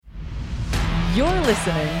You're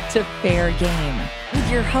listening to Fair Game with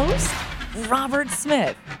your host, Robert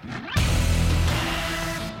Smith.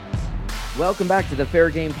 Welcome back to the Fair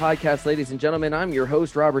Game Podcast, ladies and gentlemen. I'm your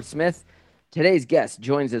host, Robert Smith. Today's guest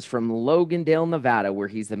joins us from Logandale, Nevada, where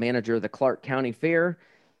he's the manager of the Clark County Fair.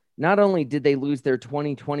 Not only did they lose their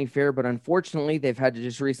 2020 fair, but unfortunately, they've had to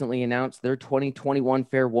just recently announce their 2021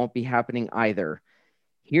 fair won't be happening either.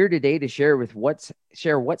 Here today to share what's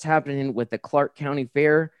happening with the Clark County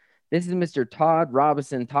Fair. This is Mr. Todd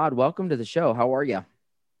Robison. Todd, welcome to the show. How are you?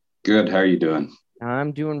 Good. How are you doing?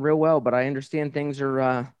 I'm doing real well, but I understand things are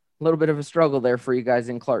a little bit of a struggle there for you guys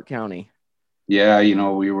in Clark County. Yeah,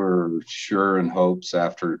 we were sure in hopes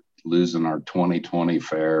after losing our 2020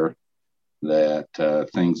 fair that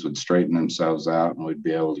things would straighten themselves out and we'd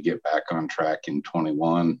be able to get back on track in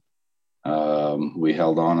 21. We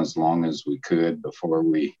held on as long as we could before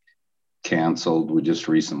we canceled. We just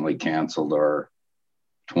recently canceled our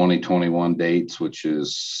 2021 dates, which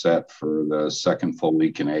is set for the second full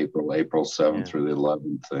week in April 7th through the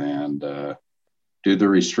 11th. And due to the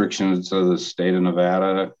restrictions of the state of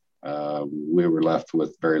Nevada, we were left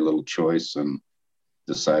with very little choice and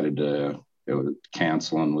decided to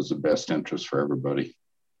cancel, and was the best interest for everybody.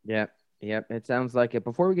 Yep. It sounds like it.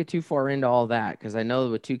 Before we get too far into all that, because I know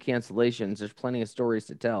with 2 cancellations, there's plenty of stories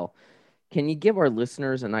to tell. Can you give our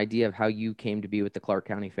listeners an idea of how you came to be with the Clark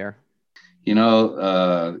County Fair?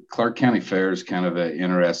 Clark County Fair is kind of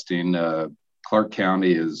interesting. Clark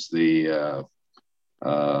County is the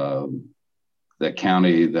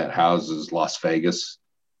county that houses Las Vegas.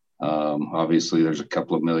 Obviously, there's a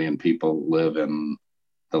couple of million people live in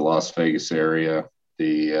the Las Vegas area.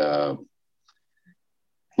 The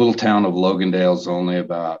little town of Logandale is only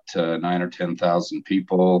about 9,000 or 10,000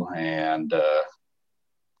 people, and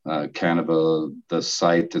the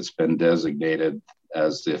site that's been designated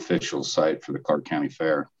as the official site for the Clark County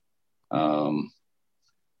Fair.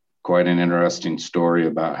 Quite an interesting story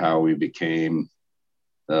about how we became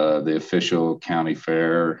the official county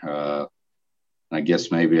fair. I guess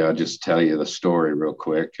maybe I'll just tell you the story real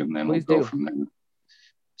quick and then Please we'll go from there.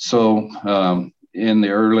 So in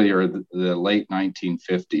the late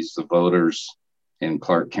 1950s, the voters in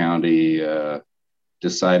Clark County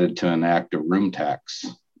decided to enact a room tax.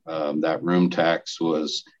 That room tax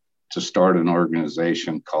was to start an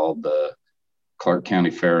organization called the Clark County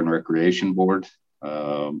Fair and Recreation Board.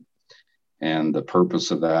 And the purpose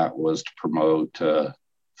of that was to promote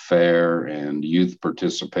fair and youth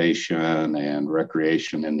participation and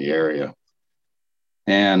recreation in the area.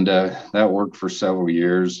 And that worked for several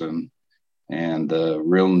years, and the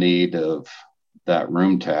real need of that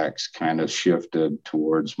room tax kind of shifted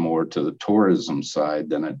towards more to the tourism side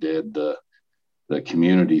than it did the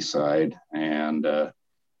community side. And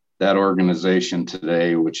that organization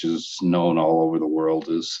today, which is known all over the world,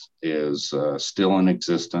 is still in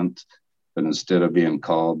existence, but instead of being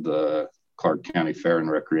called the Clark County Fair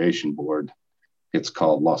and Recreation Board, it's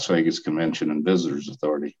called Las Vegas Convention and Visitors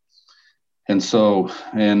Authority. And so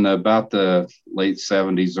in about the late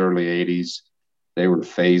 70s, early 80s, they were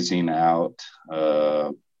phasing out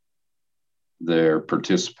their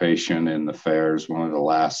participation in the fairs. One of the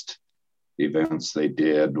last events they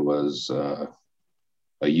did was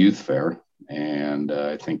a youth fair. And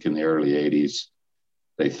I think in the early 80s,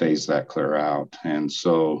 they phased that clear out. And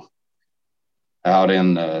so out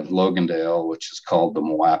in Logandale, which is called the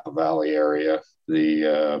Moapa Valley area,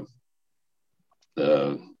 the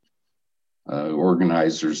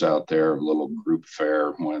organizers out there, a little group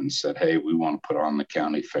fair, went and said, hey, we want to put on the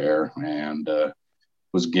county fair, and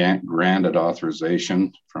was granted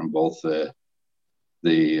authorization from both the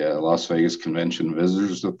Las Vegas Convention and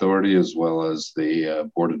Visitors Authority as well as the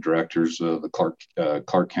board of directors of the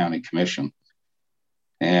Clark County Commission.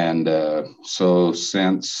 And so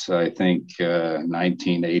since I think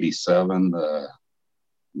 1987,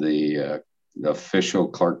 the official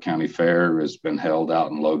Clark County Fair has been held out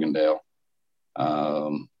in Logandale.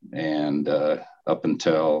 And up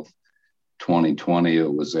until 2020,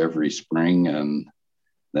 it was every spring, and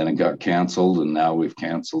then it got canceled, and now we've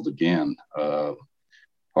canceled again.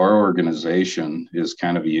 Our organization is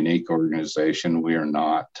kind of a unique organization. We are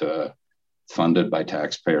not funded by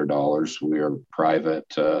taxpayer dollars. We are a private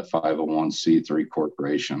 501c3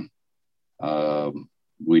 corporation.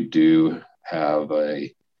 We do have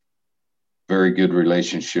a very good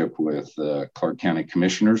relationship with Clark County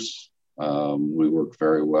commissioners. We work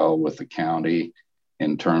very well with the county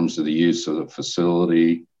in terms of the use of the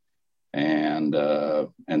facility and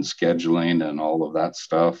scheduling and all of that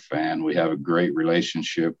stuff. And we have a great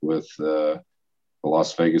relationship with the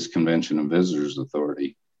Las Vegas Convention and Visitors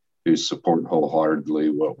Authority, who support wholeheartedly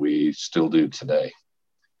what we still do today.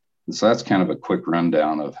 So that's kind of a quick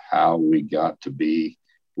rundown of how we got to be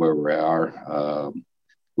where we are.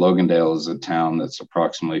 Logandale is a town that's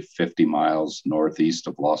approximately 50 miles northeast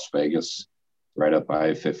of Las Vegas, right up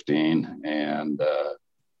I-15. And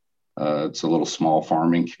it's a little small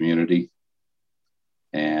farming community.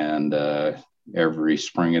 And every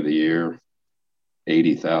spring of the year,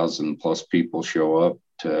 80,000 plus people show up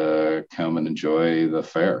to come and enjoy the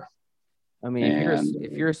fair. I mean,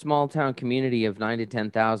 if you're a small town community of 9 to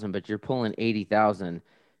 10,000, but you're pulling 80,000,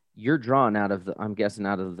 you're drawn I'm guessing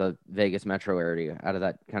out of the Vegas metro area, out of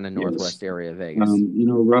that kind of northwest area of Vegas.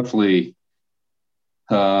 Roughly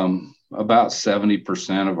about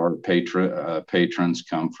 70% of our patrons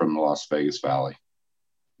come from the Las Vegas Valley.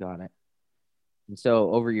 Got it. And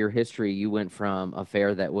so over your history, you went from a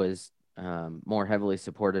fair that was more heavily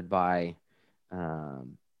supported by,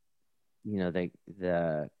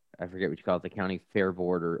 I forget what you call it, the county fair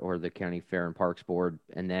board or the county fair and parks board.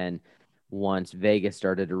 And then once Vegas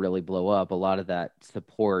started to really blow up, a lot of that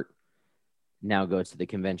support now goes to the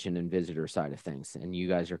convention and visitor side of things. And you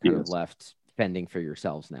guys are kind of left fending for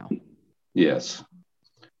yourselves now. Yes.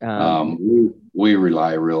 We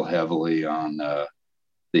rely real heavily on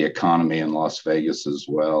the economy in Las Vegas as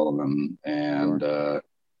well.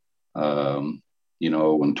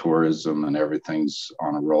 When tourism and everything's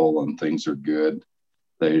on a roll and things are good,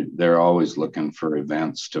 they're always looking for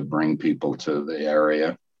events to bring people to the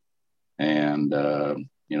area. And,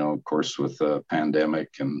 of course, with the pandemic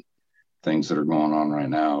and things that are going on right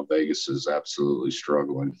now, Vegas is absolutely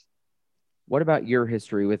struggling. What about your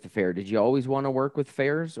history with the fair? Did you always want to work with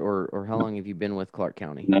fairs, or how long have you been with Clark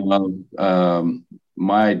County? No,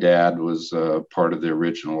 my dad was part of the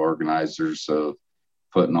original organizers of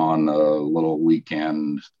putting on a little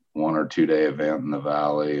weekend 1 or 2 day event in the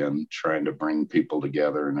Valley and trying to bring people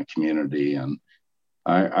together in a community. And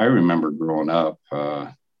I remember growing up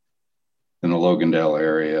in the Logandale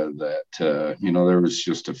area that, there was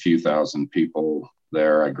just a few thousand people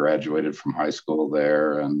there. I graduated from high school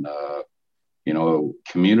there, and,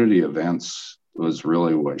 community events was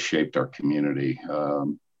really what shaped our community.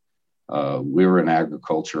 We were an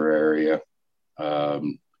agriculture area.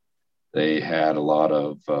 They had a lot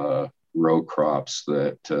of row crops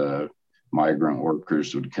that migrant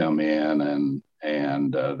workers would come in,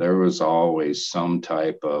 and there was always some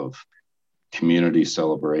type of community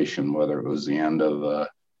celebration, whether it was the end of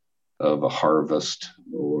a harvest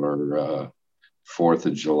or 4th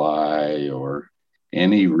of July or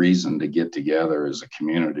any reason to get together as a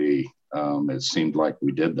community. It seemed like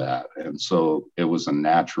we did that. And so it was a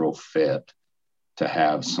natural fit to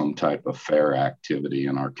have some type of fair activity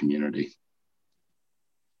in our community.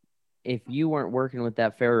 If you weren't working with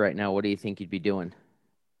that fair right now, what do you think you'd be doing?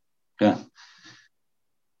 Yeah.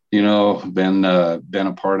 Been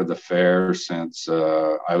a part of the fair since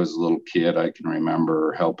I was a little kid. I can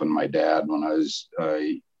remember helping my dad when I was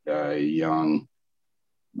young,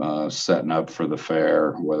 setting up for the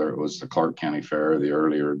fair, whether it was the Clark County Fair or the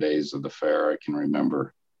earlier days of the fair. I can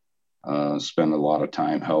remember spend a lot of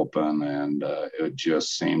time helping, and it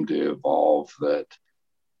just seemed to evolve that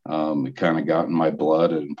it kind of got in my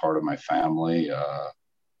blood and part of my family.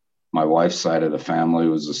 My wife's side of the family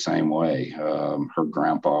was the same way. Her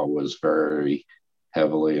grandpa was very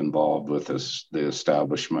heavily involved with the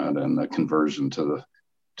establishment and the conversion to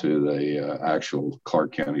the actual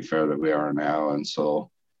Clark County Fair that we are now. And so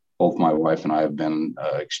both my wife and I have been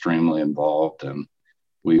extremely involved, and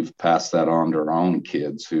we've passed that on to our own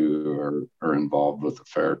kids who are involved with the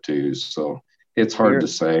fair too. So it's hard to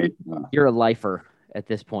say. You're a lifer at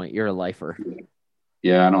this point. You're a lifer.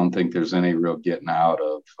 Yeah, I don't think there's any real getting out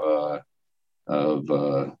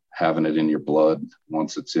of having it in your blood.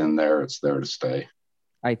 Once it's in there, it's there to stay.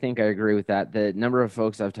 I think I agree with that. The number of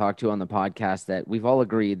folks I've talked to on the podcast that we've all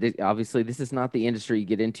agreed that obviously this is not the industry you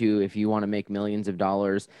get into if you want to make millions of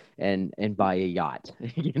dollars and buy a yacht.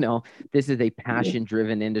 This is a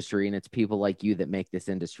passion-driven industry, and it's people like you that make this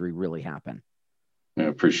industry really happen. I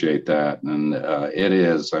appreciate that. And it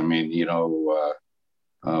is. I mean,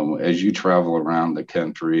 as you travel around the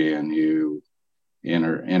country and you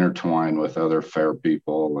intertwine with other fair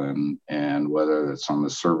people, and whether it's on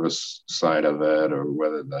the service side of it or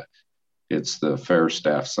whether it's the fair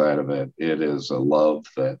staff side of it, it is a love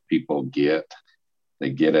that people get.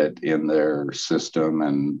 They get it in their system,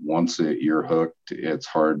 and once you're hooked, it's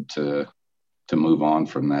hard to move on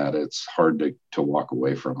from that. It's hard to walk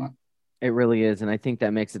away from it. It really is, and I think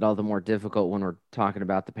that makes it all the more difficult when we're talking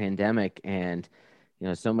about the pandemic. And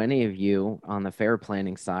so many of you on the fair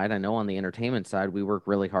planning side, I know on the entertainment side, we work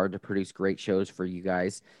really hard to produce great shows for you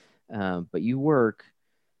guys. But you work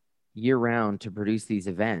year round to produce these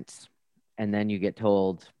events, and then you get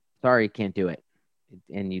told sorry, can't do it.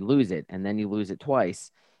 And you lose it, and then you lose it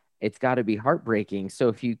twice. It's got to be heartbreaking. So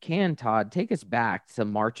if you can, Todd, take us back to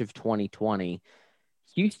March of 2020.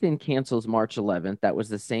 Houston cancels March 11th. That was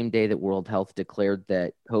the same day that World Health declared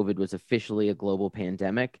that COVID was officially a global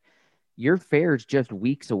pandemic. Your fair's just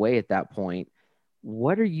weeks away at that point.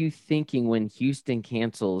 What are you thinking when Houston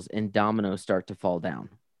cancels and dominoes start to fall down?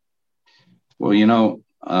 Well,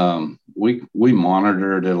 we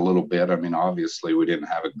monitored it a little bit. I mean, obviously, we didn't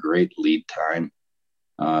have a great lead time.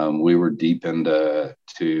 We were deep into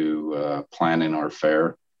planning our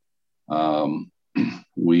fair.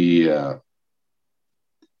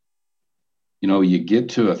 You get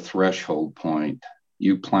to a threshold point.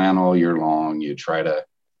 You plan all year long. You try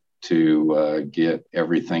to get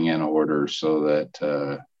everything in order so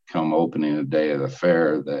that come opening the day of the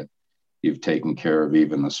fair, that you've taken care of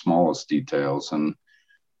even the smallest details.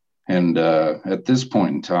 And at this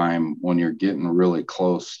point in time, when you're getting really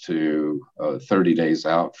close to 30 days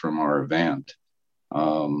out from our event,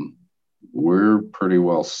 we're pretty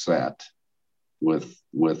well set with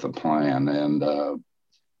a plan. And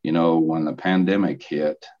when the pandemic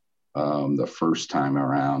hit the first time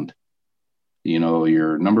around,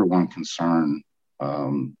 your number one concern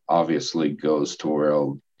obviously goes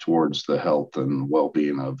towards the health and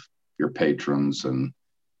well-being of your patrons, and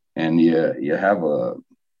you have a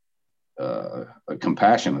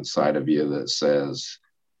compassionate side of you that says,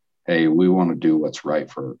 hey, we want to do what's right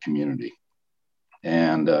for our community.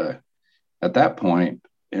 And at that point,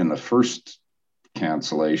 in the first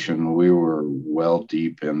cancellation, we were well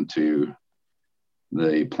deep into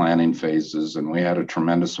the planning phases, and we had a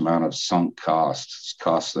tremendous amount of sunk costs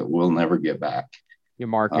that we'll never get back. Your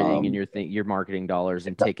marketing and your marketing dollars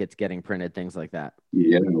and tickets getting printed, things like that.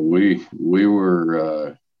 Yeah, we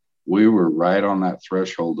were right on that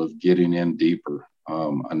threshold of getting in deeper.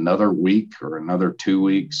 Another week or another 2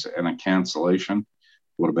 weeks and a cancellation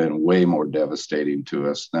would have been way more devastating to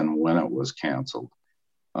us than when it was canceled.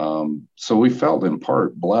 So we felt in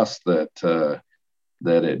part blessed that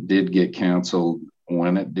it did get canceled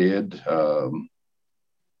when it did.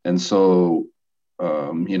 And so,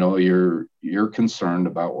 you're concerned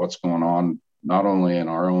about what's going on, not only in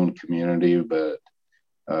our own community, but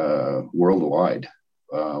worldwide,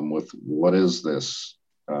 with what is this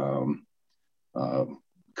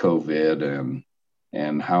COVID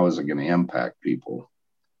and how is it going to impact people?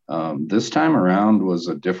 This time around was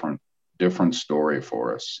a different story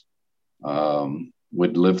for us.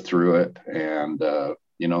 We'd lived through it, and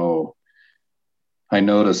I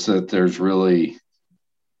noticed that there's really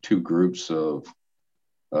two groups of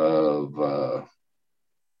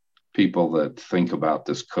people that think about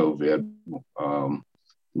this COVID.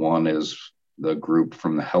 One is the group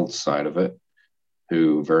from the health side of it,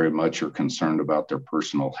 who very much are concerned about their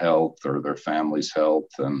personal health or their family's health,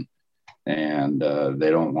 and they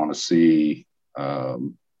don't want to see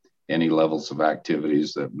any levels of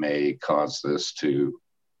activities that may cause this to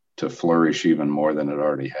flourish even more than it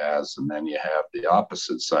already has. And then you have the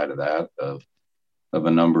opposite side of that, of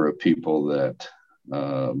a number of people that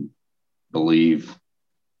believe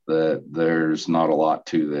that there's not a lot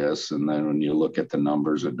to this. And then when you look at the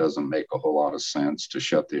numbers, it doesn't make a whole lot of sense to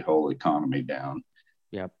shut the whole economy down.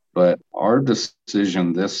 Yep. But our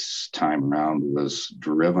decision this time around was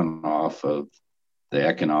driven off of the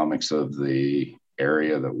economics of the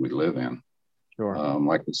area that we live in. Sure.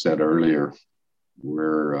 Like I said earlier,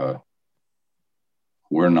 we're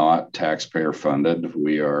not taxpayer funded.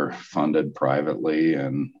 We are funded privately.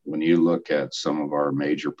 And when you look at some of our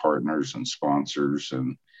major partners and sponsors,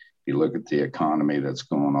 and you look at the economy that's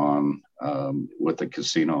going on with the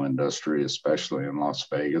casino industry, especially in Las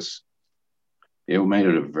Vegas, it made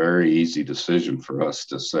it a very easy decision for us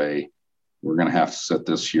to say, we're going to have to sit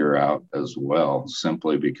this year out as well,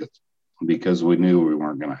 simply because we knew we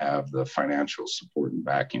weren't going to have the financial support and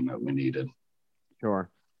backing that we needed. Sure.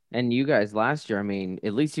 And you guys last year, I mean,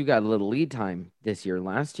 at least you got a little lead time this year.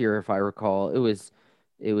 Last year, if I recall, it was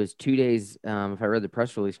 2 days. If I read the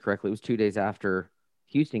press release correctly, it was 2 days after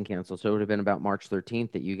Houston canceled. So it would have been about March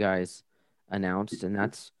 13th that you guys announced. And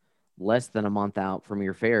that's less than a month out from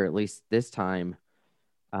your fair, at least this time,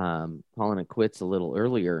 calling it quits a little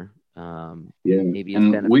earlier. Maybe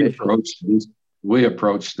it's beneficial. We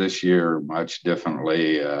approached this year much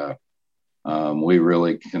differently. We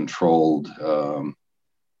really controlled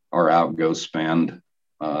our outgo spend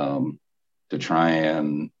to try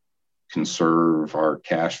and conserve our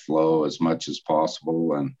cash flow as much as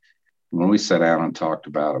possible. And when we sat down and talked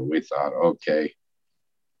about it, we thought, okay,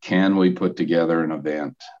 can we put together an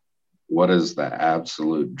event? What is the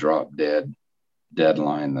absolute drop dead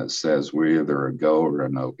deadline that says we're either a go or a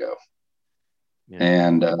no-go?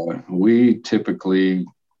 And we typically,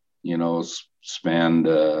 spend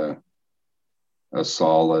a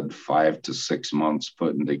solid 5 to 6 months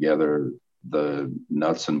putting together the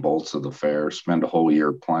nuts and bolts of the fair, spend a whole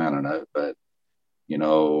year planning it. But,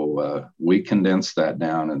 we condensed that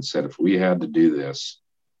down and said, if we had to do this,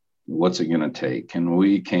 what's it going to take? And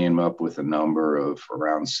we came up with a number of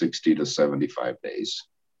around 60 to 75 days.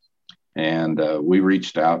 And we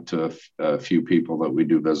reached out to a few people that we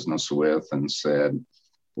do business with and said,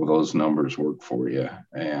 will those numbers work for you?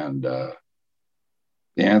 And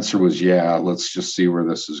the answer was, yeah, let's just see where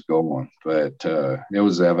this is going. But it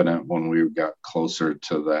was evident when we got closer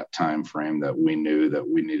to that time frame that we knew that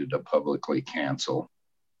we needed to publicly cancel.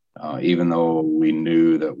 Even though we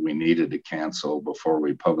knew that we needed to cancel before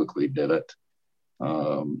we publicly did it,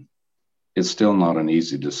 it's still not an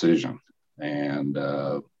easy decision. And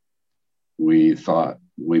we thought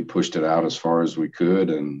we pushed it out as far as we could.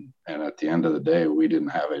 And at the end of the day, we didn't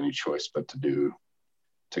have any choice but to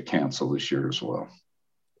cancel this year as well.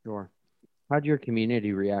 Sure. How'd your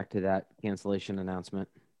community react to that cancellation announcement?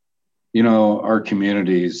 Our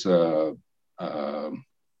community's a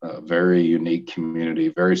very unique community,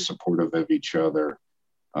 very supportive of each other.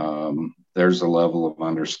 There's a level of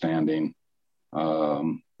understanding.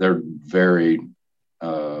 They're very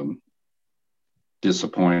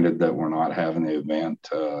disappointed that we're not having the event.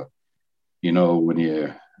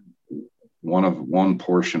 When one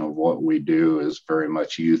portion of what we do is very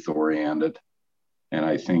much youth oriented. And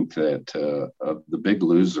I think that the big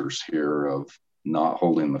losers here of not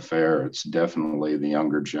holding the fair, it's definitely the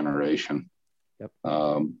younger generation. Yep.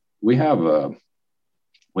 We have a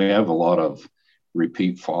lot of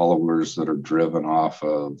repeat followers that are driven off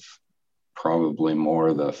of probably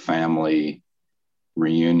more the family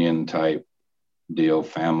reunion type deal.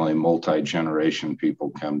 Family, multi-generation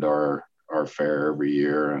people come to our fair every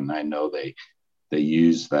year, and I know they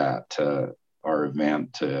use that our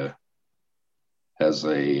event as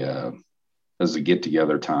a get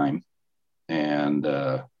together time, and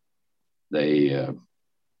I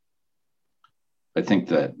think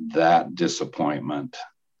that disappointment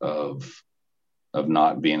of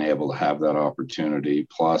not being able to have that opportunity,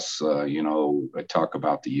 plus I talk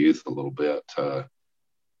about the youth a little bit.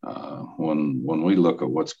 When we look at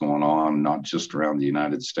what's going on, not just around the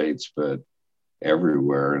United States, but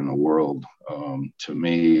everywhere in the world, to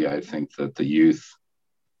me, I think that the youth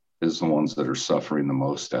is the ones that are suffering the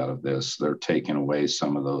most out of this. They're taking away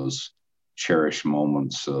some of those cherished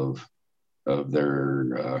moments of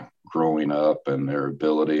their growing up and their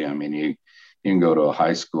ability. I mean, you can go to a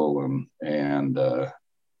high school and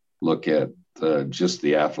look at just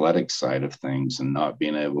the athletic side of things and not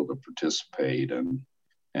being able to participate.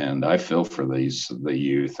 And I feel for the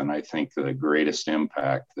youth. And I think the greatest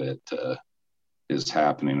impact that is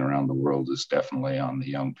happening around the world is definitely on the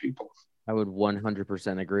young people. I would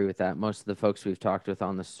 100% agree with that. Most of the folks we've talked with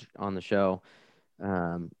on the show,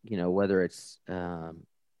 whether it's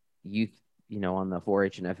youth, on the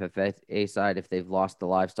 4-H and FFA side, if they've lost the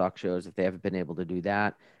livestock shows, if they haven't been able to do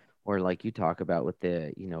that, or like you talk about with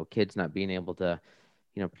the, kids not being able to,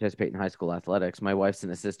 participate in high school athletics. My wife's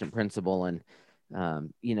an assistant principal and,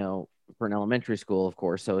 for an elementary school, of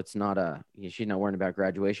course. So it's not she's not worrying about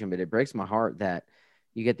graduation, but it breaks my heart that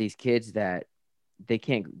you get these kids that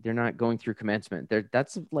they're not going through commencement.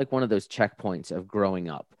 That's like one of those checkpoints of growing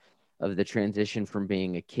up, of the transition from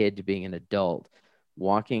being a kid to being an adult,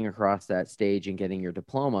 walking across that stage and getting your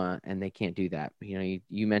diploma, and they can't do that.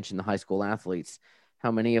 You mentioned the high school athletes.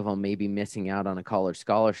 How many of them may be missing out on a college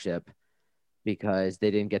scholarship because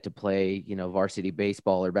they didn't get to play, varsity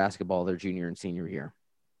baseball or basketball their junior and senior year?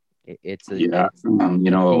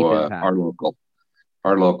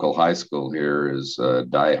 Our local high school here is a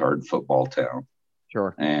diehard football town.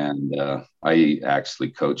 Sure. And I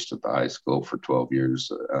actually coached at the high school for 12 years,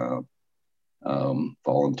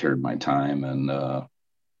 volunteered my time. And,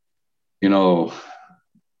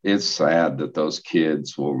 it's sad that those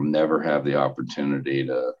kids will never have the opportunity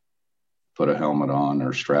to put a helmet on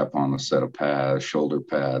or strap on a set of shoulder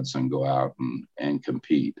pads and go out and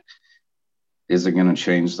compete. Is it going to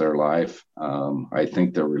change their life? I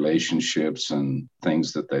think their relationships and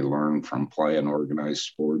things that they learn from playing organized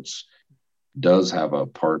sports does have a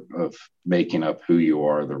part of making up who you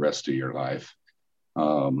are the rest of your life.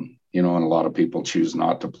 And a lot of people choose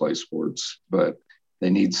not to play sports, but they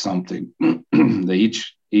need something.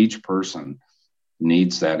 Each person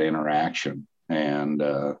needs that interaction. And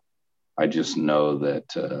I just know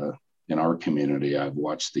that in our community, I've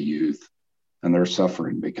watched the youth and they're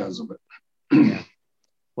suffering because of it. Yeah.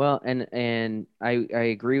 Well, and I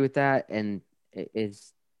agree with that. And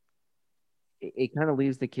it kind of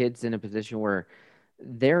leaves the kids in a position where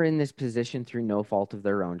they're in this position through no fault of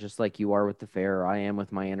their own, just like you are with the fair. I am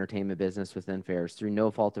with my entertainment business within fairs through no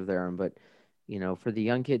fault of their own. But, for the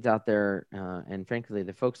young kids out there, and frankly,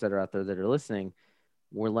 the folks that are out there that are listening,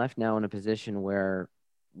 we're left now in a position where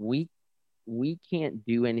we we can't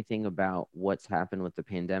do anything about what's happened with the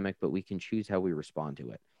pandemic, but we can choose how we respond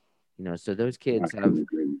to it. So those kids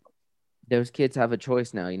have a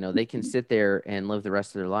choice now. They can sit there and live the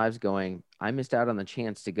rest of their lives going, I missed out on the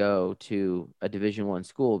chance to go to a Division I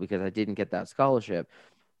school because I didn't get that scholarship.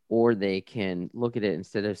 Or they can look at it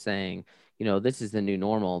instead of saying, this is the new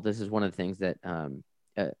normal. This is one of the things that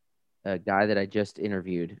a guy that I just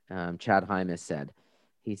interviewed, Chad Hymas, said.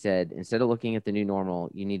 He said, instead of looking at the new normal,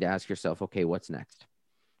 you need to ask yourself, okay, what's next?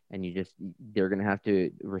 And they're going to have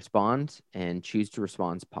to respond and choose to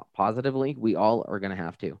respond positively. We all are going to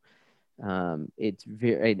have to. It's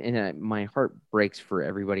very, and my heart breaks for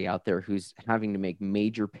everybody out there who's having to make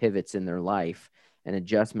major pivots in their life and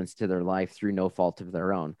adjustments to their life through no fault of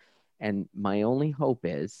their own. And my only hope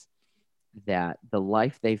is that the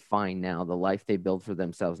life they find now, the life they build for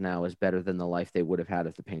themselves now, is better than the life they would have had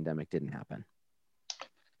if the pandemic didn't happen.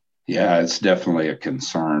 Yeah, it's definitely a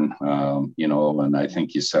concern, and I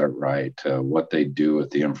think you said it right. What they do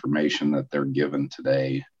with the information that they're given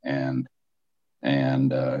today, and I'm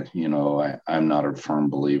not a firm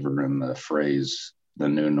believer in the phrase "the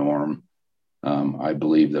new norm." I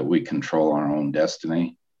believe that we control our own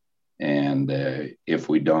destiny, and if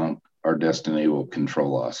we don't, our destiny will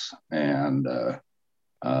control us. And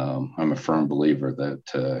I'm a firm believer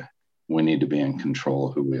that we need to be in control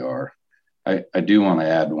of who we are. I do want to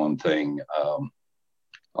add one thing.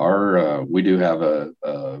 We do have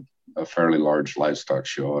a fairly large livestock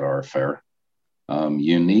show at our fair.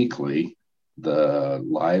 Uniquely, the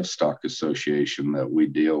Livestock Association that we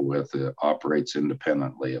deal with operates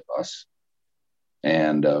independently of us.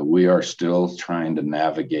 And we are still trying to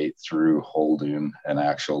navigate through holding an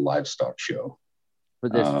actual livestock show.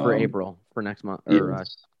 For April, for next month, or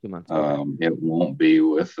yes. 2 months. It won't be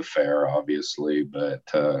with the fair, obviously, but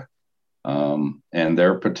and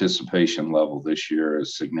their participation level this year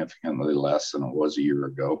is significantly less than it was a year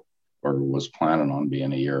ago, or was planning on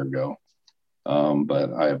being a year ago.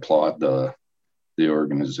 But I applaud the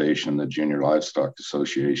organization, the Junior Livestock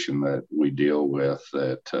Association that we deal with,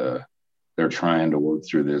 that they're trying to work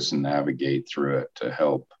through this and navigate through it to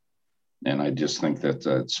help. And I just think that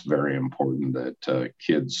that's very important, that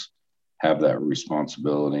kids have that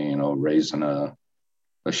responsibility, raising a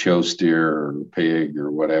show steer or pig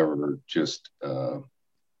or whatever, just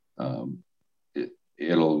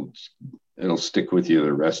it'll stick with you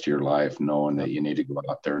the rest of your life, knowing that you need to go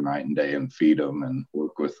out there night and day and feed them and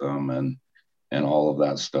work with them and all of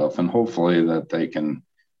that stuff. And hopefully that they can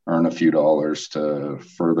earn a few dollars to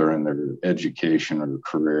further in their education or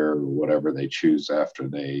career or whatever they choose after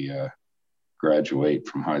they graduate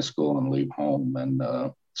from high school and leave home. And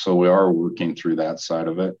so we are working through that side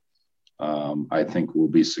of it. I think we'll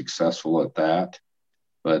be successful at that,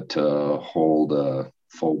 but to hold a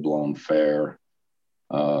full-blown fair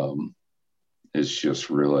is just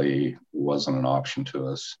really wasn't an option to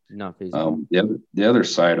us. Not feasible. The other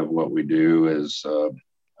side of what we do is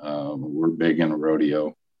we're big in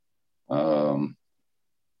rodeo.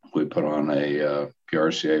 We put on a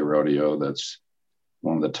PRCA rodeo that's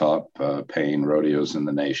one of the top paying rodeos in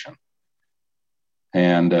the nation.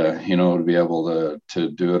 And, to be able to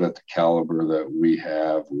do it at the caliber that we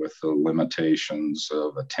have, with the limitations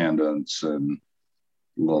of attendance and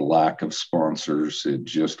the lack of sponsors, it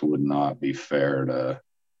just would not be fair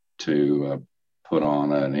to put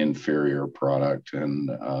on an inferior product. And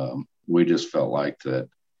we just felt like that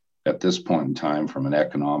at this point in time, from an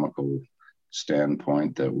economical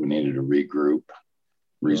standpoint, that we needed to regroup,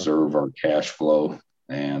 reserve our cash flow,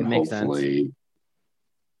 and hopefully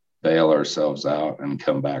bail ourselves out and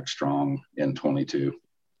come back strong in 22.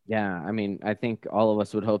 Yeah, I mean, I think all of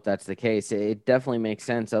us would hope that's the case. It definitely makes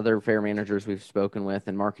sense. Other fair managers we've spoken with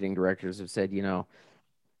and marketing directors have said,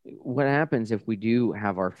 what happens if we do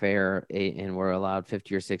have our fair and we're allowed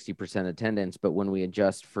 50 or 60% attendance, but when we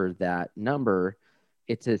adjust for that number,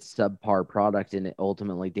 it's a subpar product and it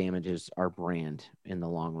ultimately damages our brand in the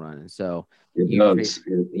long run. And so you're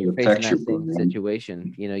facing that same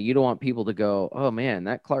situation. You don't want people to go, oh man,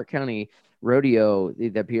 that Clark County rodeo,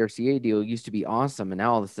 that PRCA deal used to be awesome, and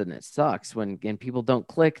now all of a sudden it sucks. And people don't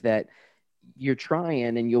click that you're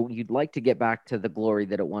trying and you'd like to get back to the glory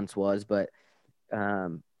that it once was. But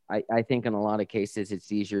I think in a lot of cases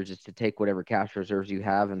it's easier just to take whatever cash reserves you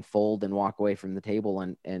have and fold and walk away from the table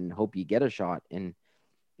and hope you get a shot in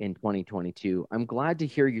 2022. I'm glad to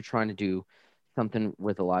hear you're trying to do something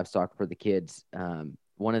with the livestock for the kids.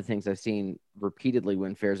 One of the things I've seen repeatedly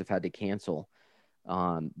when fairs have had to cancel,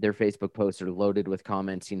 their Facebook posts are loaded with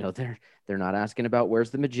comments. They're not asking about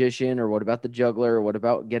where's the magician or what about the juggler or what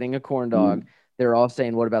about getting a corn dog. They're all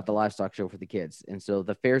saying, what about the livestock show for the kids? And so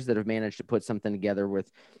the fairs that have managed to put something together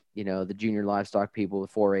with, the junior livestock people,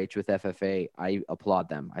 with 4-H, with FFA, I applaud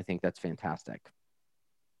them. I think that's fantastic.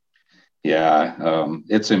 Yeah,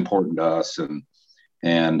 it's important to us,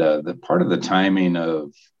 and the part of the timing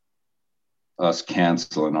of us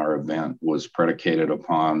canceling our event was predicated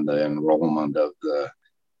upon the enrollment of the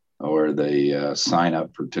sign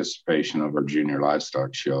up participation of our junior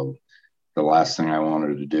livestock show. The last thing I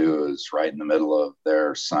wanted to do is right in the middle of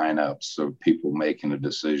their sign-ups of people making a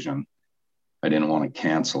decision. I didn't want to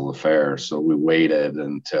cancel the fair, so we waited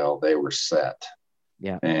until they were set.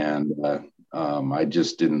 Yeah. And I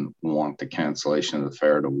just didn't want the cancellation of the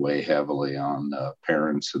fair to weigh heavily on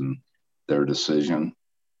parents and their decision.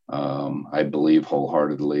 I believe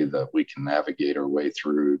wholeheartedly that we can navigate our way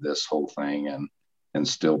through this whole thing and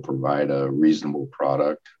still provide a reasonable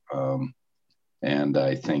product. And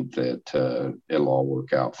I think that it'll all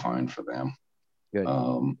work out fine for them. Good.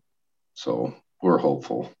 So we're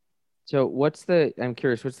hopeful. So I'm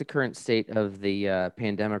curious, what's the current state of the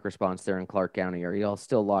pandemic response there in Clark County? Are you all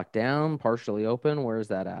still locked down, partially open? Where is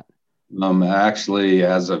that at? Actually,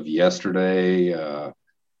 as of yesterday,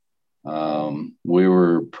 we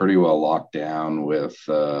were pretty well locked down with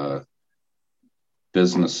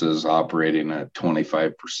businesses operating at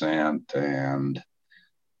 25%. And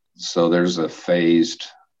so there's a phased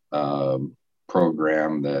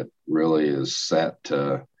program that really is set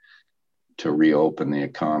to reopen the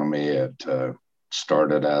economy. It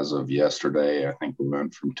started as of yesterday. I think we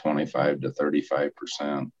went from 25 to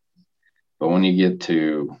 35%. But when you get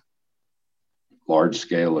to large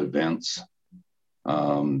scale events,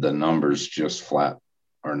 the numbers just flat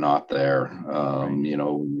are not there.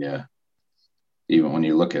 Even when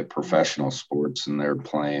you look at professional sports and they're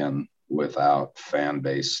playing without fan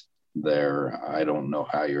base there, I don't know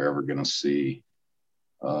how you're ever going to see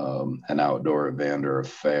an outdoor event or a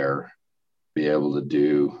fair be able to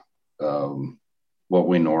do what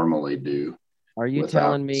we normally do. Are you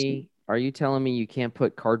telling me you can't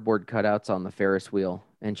put cardboard cutouts on the Ferris wheel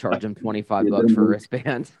and charge them $25 for a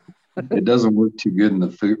wristband? It doesn't work too good in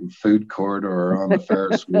the food court or on the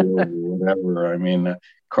Ferris wheel or whatever. I mean,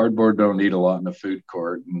 cardboard don't need a lot in the food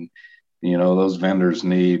court, and those vendors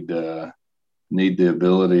need the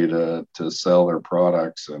ability to sell their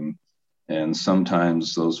products, and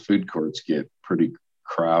sometimes those food courts get pretty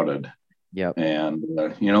crowded. Yep. And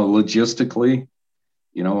logistically,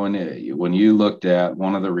 when you looked at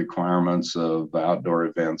one of the requirements of outdoor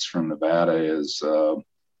events from Nevada is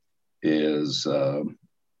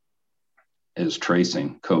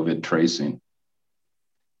tracing, COVID tracing.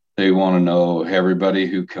 They want to know everybody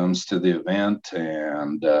who comes to the event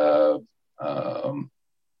and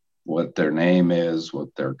what their name is,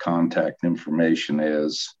 what their contact information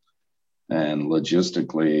is. And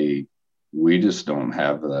logistically, we just don't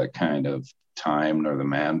have that kind of time nor the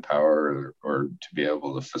manpower or to be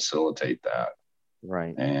able to facilitate that.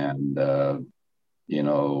 Right. And,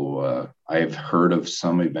 I've heard of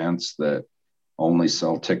some events that only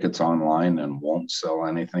sell tickets online and won't sell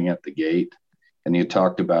anything at the gate. And you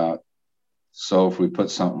talked about, so if we put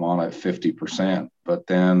something on at 50%, but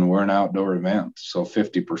then we're an outdoor event, so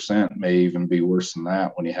 50% may even be worse than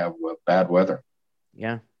that when you have bad weather.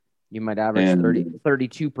 Yeah. You might average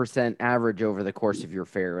 32% average over the course of your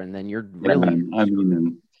fair, and then you're really.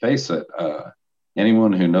 And face it,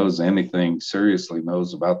 anyone who knows anything seriously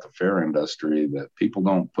knows about the fair industry that people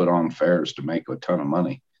don't put on fairs to make a ton of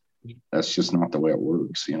money. That's just not the way it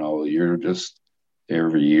works. You're just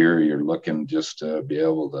every year you're looking just to be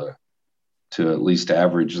able to at least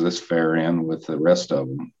average this fair in with the rest of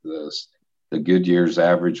them. The good years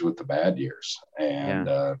average with the bad years, and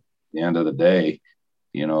at the end of the day,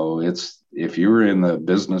 it's if you were in the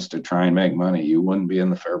business to try and make money, you wouldn't be in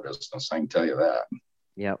the fair business. I can tell you that.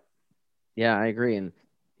 Yep. Yeah, I agree. And,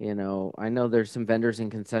 I know there's some vendors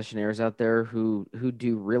and concessionaires out there who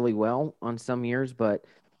do really well on some years, but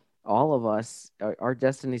all of us, our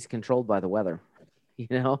destiny's controlled by the weather.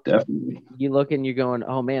 Definitely. You look and you're going,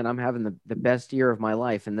 oh man, I'm having the best year of my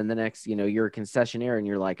life. And then the next, you're a concessionaire and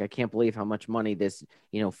you're like, I can't believe how much money this,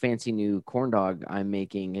 fancy new corn dog I'm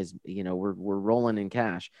making is, we're rolling in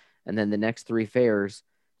cash. And then the next 3 fairs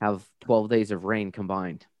have 12 days of rain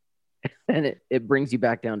combined. And it brings you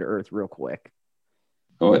back down to earth real quick.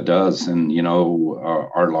 Oh, it does. And,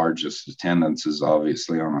 our largest attendance is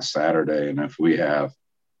obviously on a Saturday. And if we have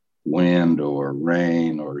wind or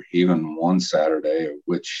rain, or even one Saturday,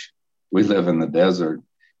 which we live in the desert.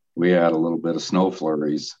 We had a little bit of snow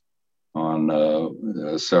flurries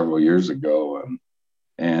on several years ago.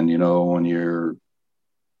 And when you're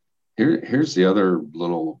here's the other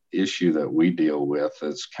little issue that we deal with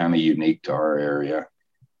that's kind of unique to our area.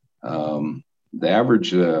 The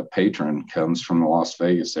average patron comes from the Las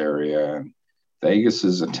Vegas area, and Vegas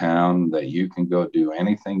is a town that you can go do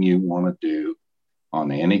anything you want to do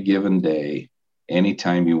on any given day,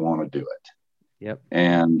 anytime you want to do it. Yep.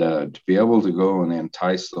 And to be able to go and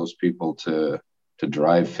entice those people to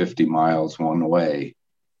drive 50 miles one way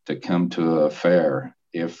to come to a fair,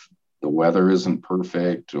 if the weather isn't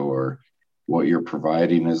perfect or what you're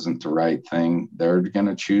providing isn't the right thing, they're going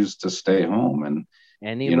to choose to stay home. And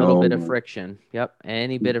any little bit of friction. Yep.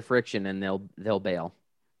 Any bit of friction and they'll bail.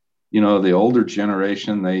 The older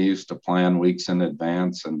generation, they used to plan weeks in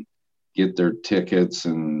advance and get their tickets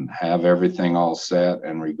and have everything all set.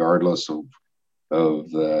 And regardless of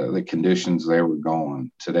the conditions they were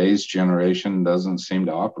going, today's generation doesn't seem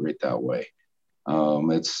to operate that way.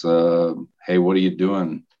 It's, hey, what are you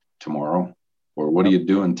doing tomorrow? Or what are you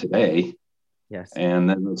doing today? Yes. And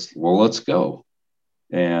then let's go.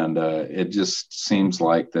 And it just seems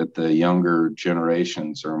like that the younger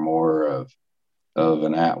generations are more of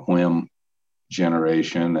an at-whim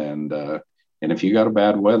generation. And if you got a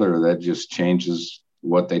bad weather, that just changes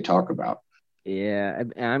what they talk about. Yeah,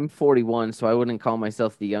 I'm 41, so I wouldn't call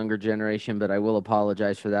myself the younger generation, but I will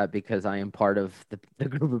apologize for that because I am part of the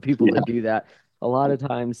group of people that do that. A lot of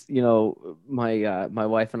times, my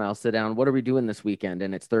wife and I'll sit down, what are we doing this weekend?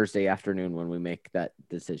 And it's Thursday afternoon when we make that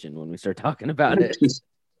decision, when we start talking about it.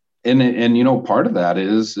 And part of that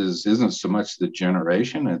isn't so much the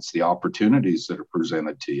generation, it's the opportunities that are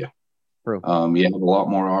presented to you. True. You have a lot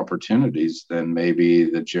more opportunities than maybe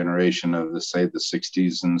the generation of the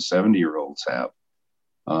 60s and 70-year-olds have.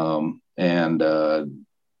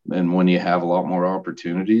 And when you have a lot more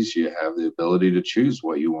opportunities, you have the ability to choose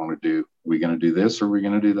what you want to do. Are we going to do this or are we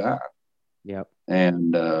going to do that? Yep.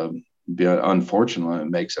 And unfortunately,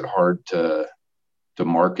 it makes it hard to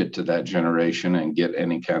market to that generation and get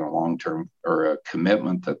any kind of long-term or a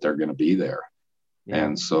commitment that they're going to be there. Yeah.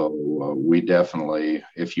 And so we definitely,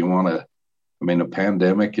 if you want to, a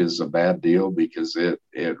pandemic is a bad deal because it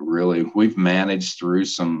really, we've managed through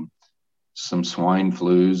some swine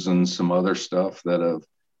flus and some other stuff that have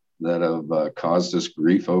caused us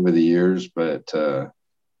grief over the years. But,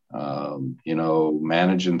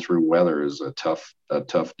 managing through weather is a tough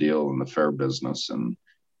deal in the fair business.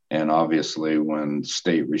 And obviously when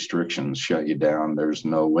state restrictions shut you down, there's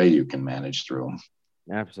no way you can manage through them.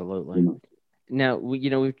 Absolutely. Now,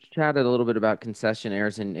 we've chatted a little bit about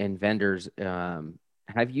concessionaires and vendors.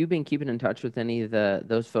 Have you been keeping in touch with any of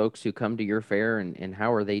those folks who come to your fair, and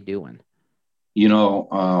how are they doing?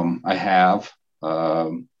 I have.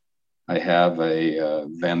 I have a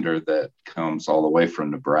vendor that comes all the way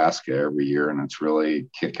from Nebraska every year, and it's really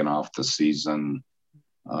kicking off the season.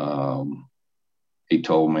 He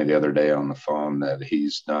told me the other day on the phone that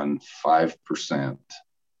he's done 5%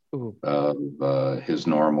 of his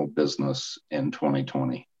normal business in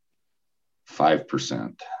 2020.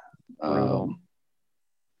 5%. And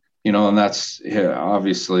that's,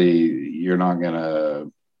 obviously you're not going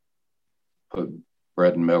to put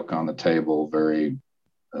bread and milk on the table very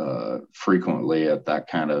frequently at that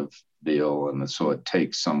kind of deal. And so it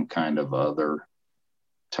takes some kind of other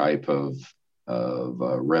type of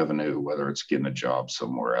revenue, whether it's getting a job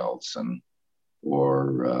somewhere else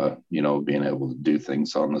or being able to do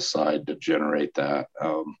things on the side to generate that.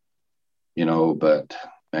 But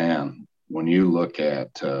man, when you look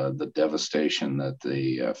at the devastation that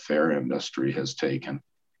the fair industry has taken,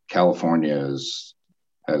 California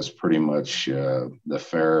has pretty much the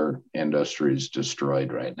fair industry is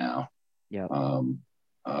destroyed right now. Yeah.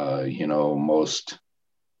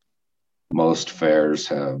 Most fairs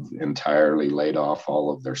have entirely laid off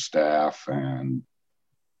all of their staff, and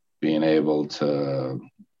being able to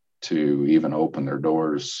even open their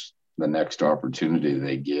doors, the next opportunity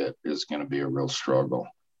they get is going to be a real struggle.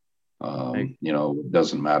 It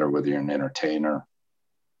doesn't matter whether you're an entertainer,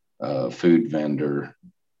 a food vendor,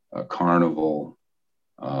 a carnival.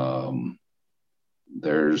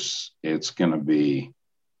 It's going to be,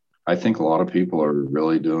 I think a lot of people are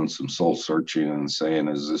really doing some soul searching and saying,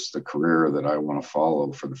 is this the career that I want to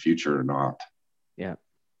follow for the future or not? Yeah.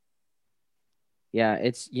 Yeah.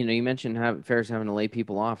 It's, you mentioned fairs having to lay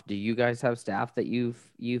people off. Do you guys have staff that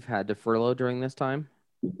you've had to furlough during this time?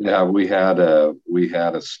 Yeah, we had a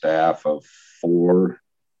staff of 4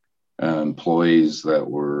 employees that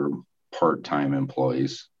were part-time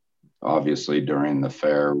employees. Obviously, during the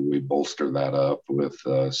fair, we bolster that up with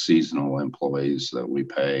seasonal employees that we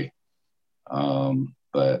pay.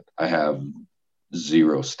 But I have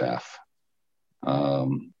zero staff.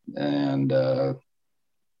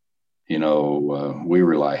 We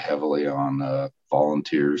rely heavily on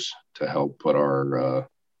volunteers to help put our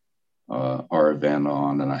event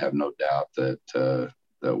on, and I have no doubt that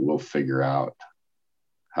we'll figure out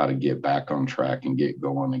how to get back on track and get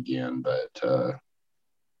going again. But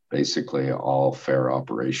basically, all fair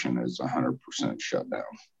operation is 100% shut down.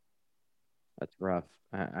 That's rough.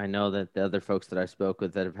 I know that the other folks that I spoke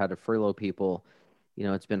with that have had to furlough people,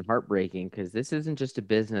 it's been heartbreaking because this isn't just a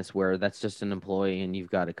business where that's just an employee and you've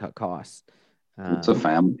got to cut costs. It's a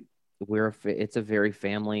family. It's a very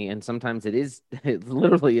family, and sometimes it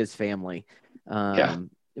literally is family.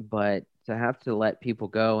 But to have to let people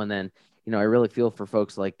go, and then, I really feel for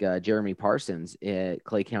folks like Jeremy Parsons at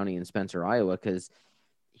Clay County in Spencer, Iowa, because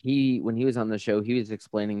when he was on the show, he was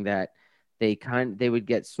explaining that they would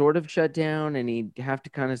get sort of shut down, and he'd have to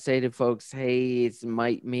kind of say to folks, hey,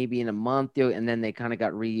 maybe in a month, and then they kind of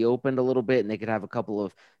got reopened a little bit, and they could have a couple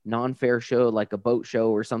of non-fair show, like a boat show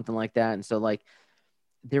or something like that. And so like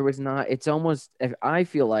there was not, it's almost, I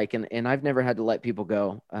feel like, and I've never had to let people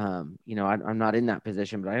go. I'm not in that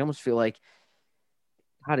position, but I almost feel like,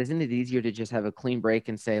 God, isn't it easier to just have a clean break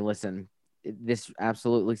and say, listen, this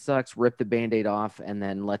absolutely sucks, rip the Band-Aid off, and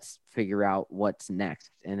then let's figure out what's next.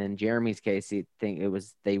 And in Jeremy's case,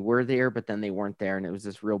 they were there, but then they weren't there. And it was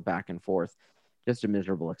this real back and forth, just a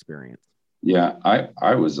miserable experience. Yeah.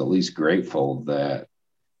 I was at least grateful that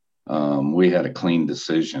we had a clean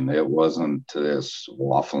decision. It wasn't this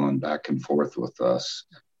waffling back and forth with us.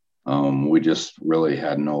 We just really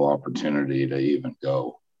had no opportunity to even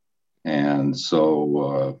go. And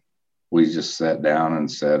so, we just sat down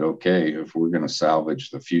and said, okay, if we're going to salvage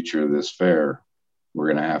the future of this fair, we're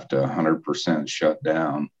going to have to 100% shut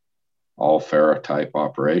down all fair type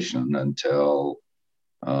operation until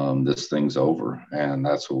this thing's over. And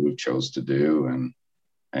that's what we've chose to do.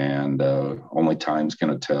 And only time's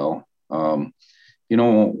going to tell.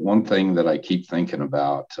 One thing that I keep thinking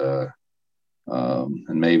about, and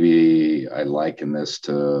maybe I liken this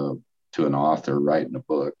to an author writing a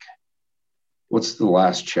book. What's the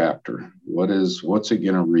last chapter? What's it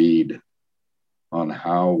going to read on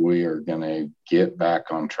how we are going to get back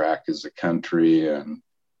on track as a country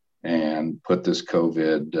and put this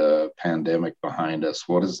COVID pandemic behind us?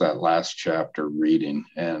 What is that last chapter reading?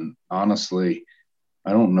 And honestly,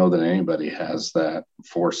 I don't know that anybody has that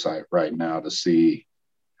foresight right now to see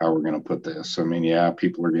how we're going to put this. I mean, yeah,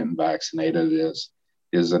 people are getting vaccinated.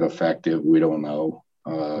 Is it effective? We don't know.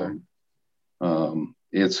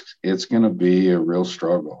 It's going to be a real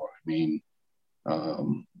struggle. I mean,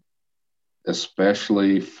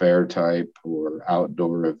 especially fair type or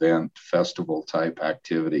outdoor event, festival type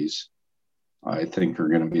activities, I think are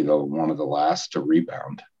going to be one of the last to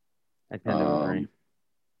rebound. I tend to agree.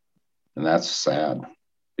 And that's sad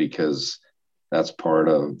because that's part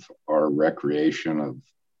of our recreation of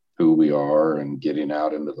who we are and getting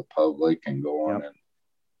out into the public and going and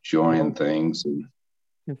enjoying things. And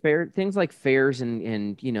things like fairs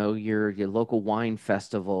and your local wine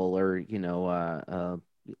festival or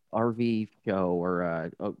RV show or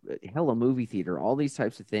a movie theater, all these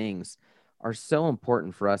types of things are so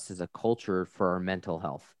important for us as a culture for our mental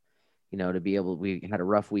health. We had a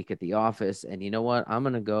rough week at the office, and you know what, I'm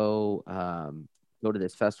gonna go to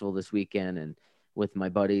this festival this weekend and with my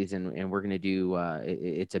buddies, and we're going to do,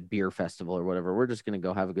 it's a beer festival or whatever. We're just going to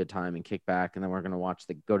go have a good time and kick back. And then we're going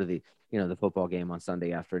to go to the football game on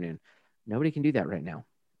Sunday afternoon. Nobody can do that right now.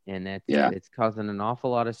 And it's causing an awful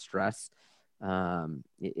lot of stress.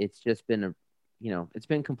 It's just been it's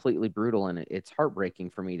been completely brutal, and it's heartbreaking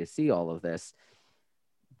for me to see all of this.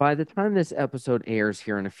 By the time this episode airs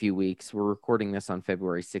here in a few weeks, we're recording this on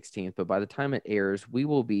February 16th, but by the time it airs, we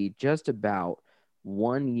will be just about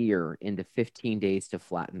 1 year into 15 days to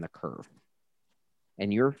flatten the curve.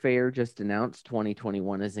 And your fair just announced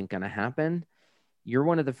 2021 isn't going to happen. You're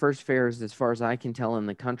one of the first fairs, as far as I can tell, in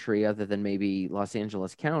the country, other than maybe Los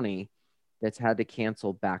Angeles County, that's had to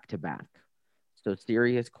cancel back to back. So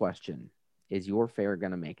serious question, is your fair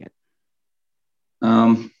going to make it?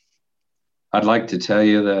 I'd like to tell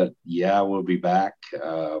you that, we'll be back.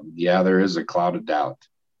 There is a cloud of doubt.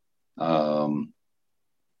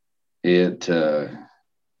 It's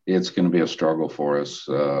going to be a struggle for us,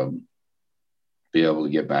 be able to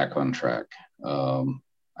get back on track.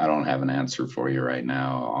 I don't have an answer for you right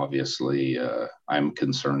now. Obviously, I'm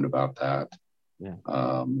concerned about that. Yeah.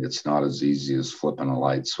 It's not as easy as flipping a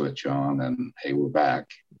light switch on and, hey, we're back.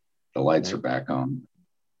 The lights are back on.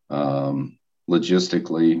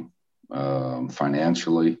 Logistically,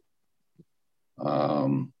 financially,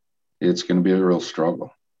 it's going to be a real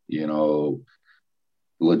struggle. you know,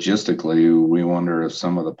 logistically, we wonder if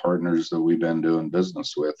some of the partners that we've been doing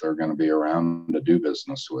business with are going to be around to do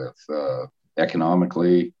business with.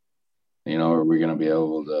 Economically, you know, are we going to be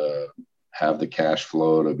able to have the cash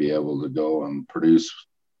flow to be able to go and produce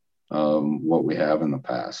what we have in the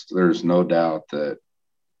past? There's no doubt that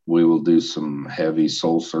we will do some heavy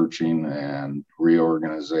soul searching and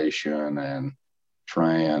reorganization and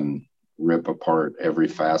try and rip apart every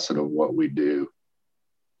facet of what we do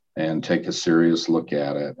and take a serious look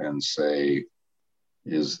at it and say,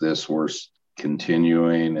 is this worth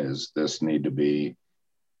continuing? Is this need to be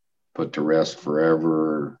put to rest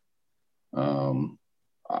forever?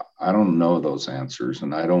 I don't know those answers,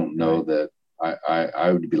 and I don't know that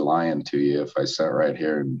I would be lying to you if I sat right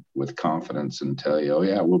here and with confidence and tell you, oh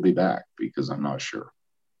yeah, we'll be back, because I'm not sure.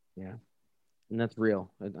 Yeah. And that's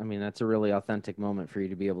real. I mean, that's a really authentic moment for you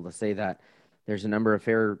to be able to say that. There's a number of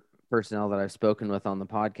fair personnel that I've spoken with on the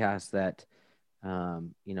podcast that,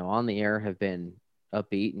 you know, on the air have been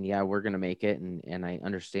upbeat and yeah, we're going to make it. And I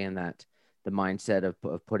understand that the mindset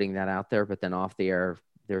of putting that out there, but then off the air,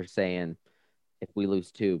 they're saying, if we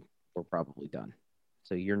lose 2, we're probably done.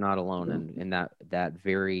 So you're not alone in that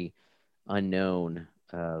very unknown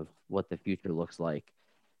of what the future looks like.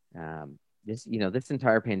 This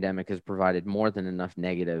entire pandemic has provided more than enough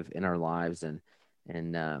negative in our lives and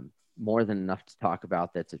more than enough to talk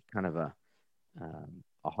about. That's kind of a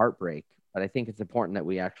heartbreak. But I think it's important that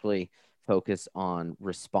we actually focus on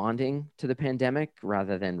responding to the pandemic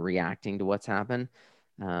rather than reacting to what's happened.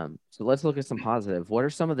 So let's look at some positive. What are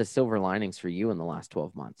some of the silver linings for you in the last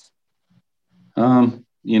 12 months?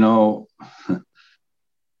 You know,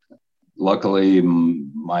 luckily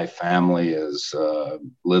my family is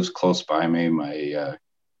lives close by me.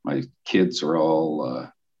 My kids are all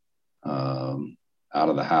out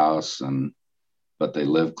of the house, but they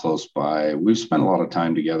live close by. We've spent a lot of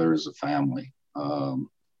time together as a family.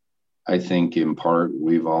 I think in part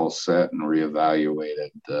we've all sat and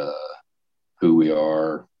reevaluated who we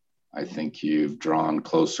are. I think you've drawn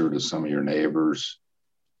closer to some of your neighbors.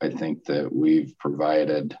 I think that we've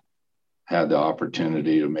had the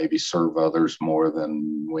opportunity to maybe serve others more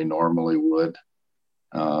than we normally would.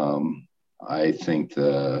 I think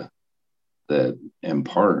that in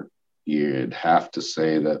part, you'd have to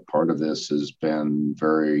say that part of this has been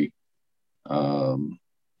very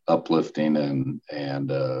uplifting and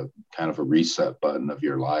kind of a reset button of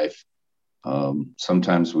your life.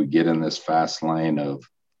 Sometimes we get in this fast lane of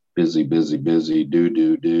busy,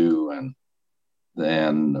 do, and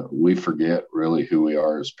then we forget really who we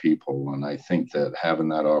are as people. And I think that having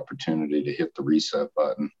that opportunity to hit the reset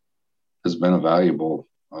button has been a valuable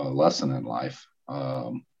lesson in life.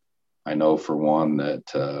 I know for one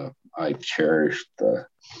that I cherished the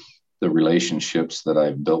relationships that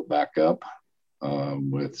I've built back up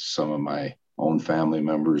with some of my own family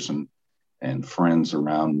members and friends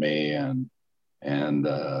around me. And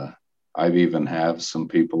I've even have some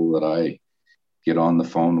people that I get on the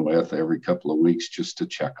phone with every couple of weeks just to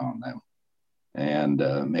check on them. And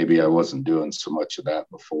maybe I wasn't doing so much of that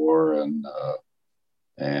before.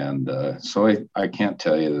 So I can't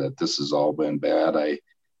tell you that this has all been bad. I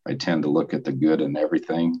tend to look at the good in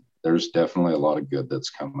everything. There's definitely a lot of good that's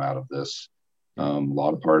come out of this. A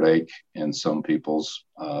lot of heartache in some people's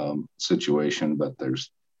situation, but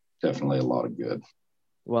there's definitely a lot of good.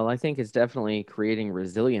 Well, I think it's definitely creating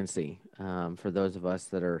resiliency for those of us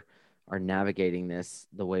that are navigating this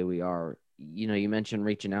the way we are. You know, you mentioned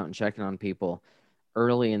reaching out and checking on people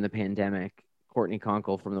early in the pandemic. Courtney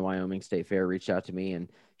Conkle from the Wyoming State Fair reached out to me, and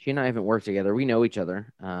she and I haven't worked together. We know each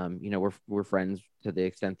other. You know, we're friends to the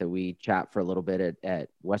extent that we chat for a little bit at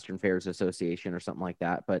Western Fairs Association or something like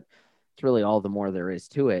that. But it's really all the more there is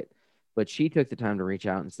to it. But she took the time to reach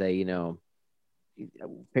out and say, you know,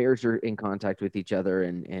 fairs are in contact with each other,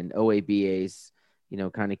 and OABA's, you know,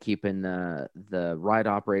 kind of keeping the ride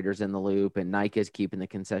operators in the loop, and NICA's keeping the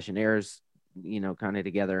concessionaires, you know, kind of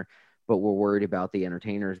together. But we're worried about the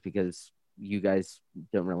entertainers because you guys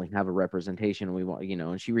don't really have a representation. We want, you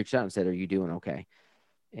know, and she reached out and said, are you doing okay?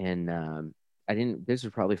 And this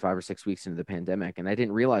was probably 5 or 6 weeks into the pandemic, and I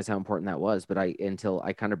didn't realize how important that was, but until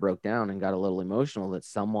I kind of broke down and got a little emotional that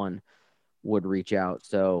someone would reach out.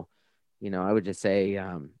 So, you know, I would just say,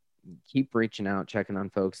 keep reaching out, checking on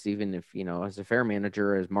folks, even if, you know, as a fair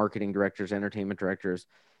manager, as marketing directors, entertainment directors,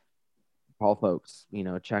 call folks, you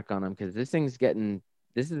know, check on them, because this is going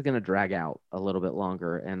to drag out a little bit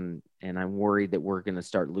longer. And I'm worried that we're going to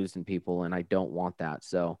start losing people, and I don't want that.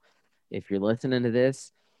 So if you're listening to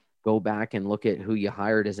this, go back and look at who you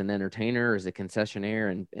hired as an entertainer, as a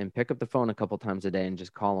concessionaire, and pick up the phone a couple times a day and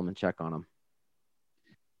just call them and check on them.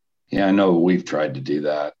 Yeah, I know we've tried to do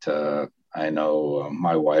that. I know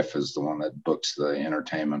my wife is the one that books the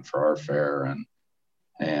entertainment for our fair,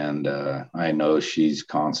 and I know she's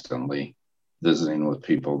constantly visiting with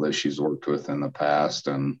people that she's worked with in the past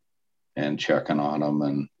and checking on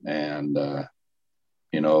them and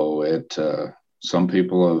it. Some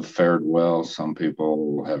people have fared well. Some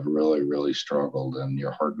people have really struggled, and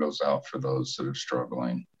your heart goes out for those that are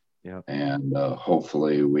struggling. Yeah. And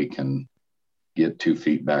hopefully we can get 2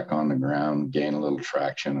 feet back on the ground, gain a little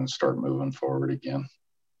traction, and start moving forward again.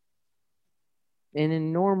 In a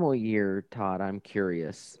normal year, Todd, I'm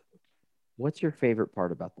curious, what's your favorite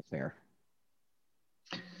part about the fair?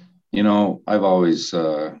 I've always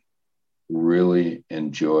really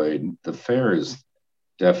enjoyed the fair. Is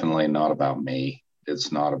definitely not about me.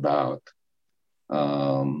 It's not about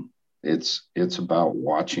um, it's about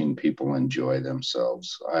watching people enjoy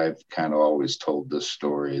themselves. I've kind of always told this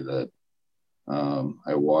story that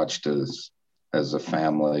I watched as a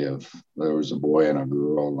family of there was a boy and a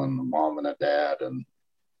girl and a mom and a dad, and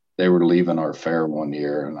they were leaving our fair one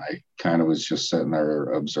year, and I kind of was just sitting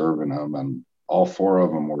there observing them, and all four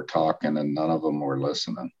of them were talking and none of them were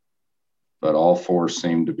listening, but all four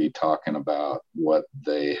seemed to be talking about what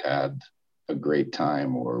they had a great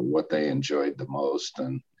time or what they enjoyed the most.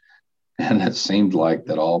 And it seemed like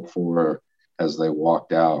that all four, as they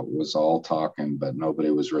walked out, was all talking, but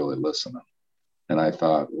nobody was really listening. And I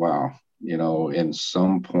thought, wow, in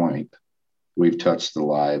some point we've touched the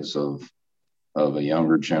lives of a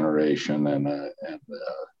younger generation and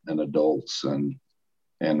adults, and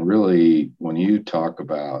really when you talk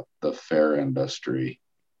about the fair industry,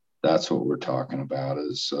 that's what we're talking about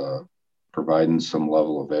is providing some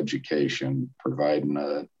level of education, providing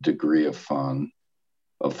a degree of fun,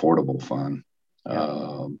 affordable fun.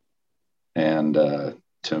 Yeah. And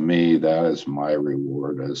to me, that is my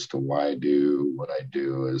reward as to why I do what I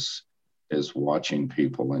do is watching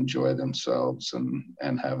people enjoy themselves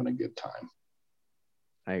and having a good time.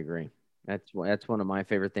 I agree. That's one of my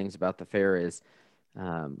favorite things about the fair is,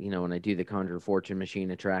 when I do the Conjure Fortune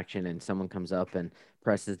machine attraction and someone comes up and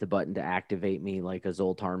presses the button to activate me like a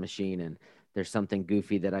Zoltar machine, and there's something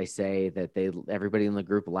goofy that I say that everybody in the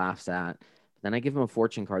group laughs at. Then I give them a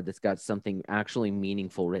fortune card that's got something actually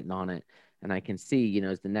meaningful written on it. And I can see,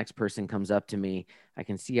 as the next person comes up to me, I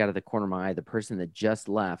can see out of the corner of my eye the person that just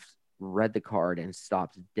left read the card and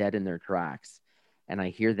stopped dead in their tracks. And I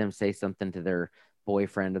hear them say something to their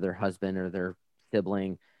boyfriend or their husband or their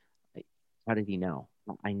sibling. How did he know?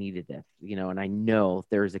 I needed this, and I know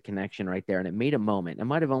there's a connection right there. And it made a moment. It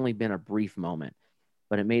might have only been a brief moment,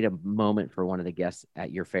 but it made a moment for one of the guests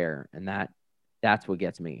at your fair. And that's what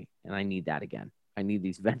gets me. And I need that again. I need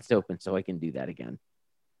these vents open so I can do that again.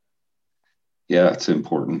 Yeah, it's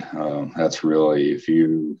important. That's really, if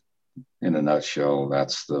you, in a nutshell,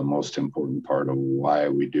 that's the most important part of why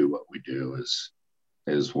we do what we do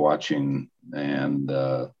is watching and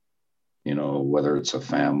whether it's a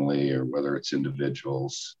family or whether it's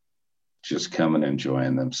individuals just come and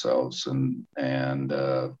enjoying themselves and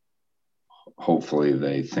hopefully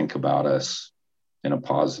they think about us in a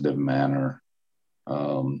positive manner.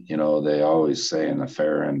 They always say in the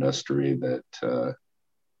fair industry that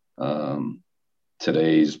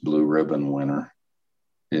today's blue ribbon winner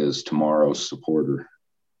is tomorrow's supporter.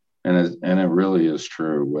 And it really is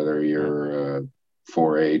true, whether you're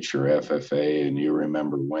 4-H or FFA and you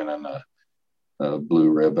remember winning a blue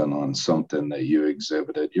ribbon on something that you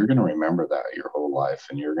exhibited, you're going to remember that your whole life,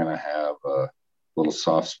 and you're going to have a little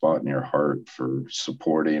soft spot in your heart for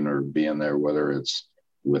supporting or being there, whether it's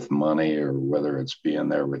with money or whether it's being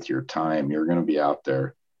there with your time. You're going to be out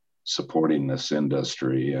there supporting this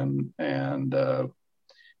industry, and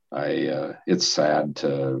it's sad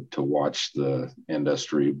to watch the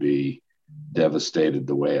industry be devastated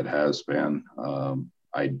the way it has been.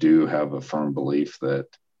 I do have a firm belief that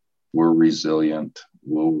we're resilient,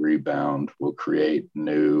 we'll rebound, we'll create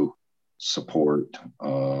new support.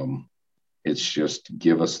 It's just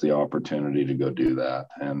give us the opportunity to go do that.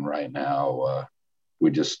 And right now, we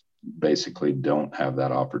just basically don't have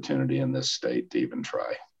that opportunity in this state to even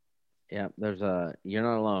try. Yeah, you're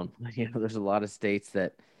not alone. There's a lot of states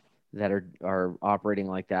that are operating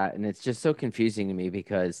like that, and it's just so confusing to me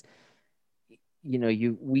because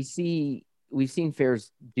we've seen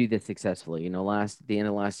fairs do this successfully. The end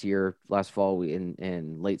of last year, last fall, we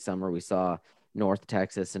in late summer, we saw North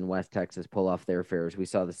Texas and West Texas pull off their fairs. We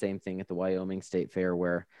saw the same thing at the Wyoming State Fair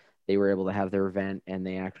where they were able to have their event and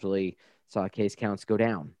they actually saw case counts go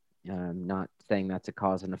down. Not saying that's a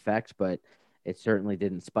cause and effect, but it certainly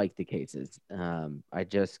didn't spike the cases. I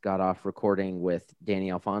just got off recording with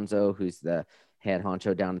Danny Alfonso, who's the head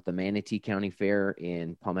honcho down at the Manatee County Fair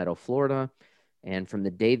in Palmetto, Florida. And from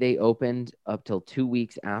the day they opened up till 2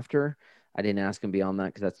 weeks after, I didn't ask him beyond that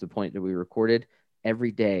because that's the point that we recorded.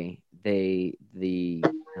 Every day, the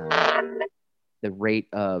rate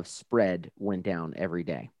of spread went down every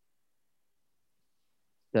day.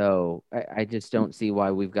 So I just don't see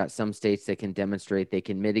why we've got some states that can demonstrate they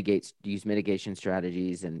can use mitigation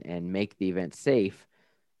strategies and make the event safe.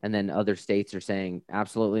 And then other states are saying,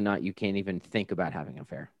 absolutely not. You can't even think about having a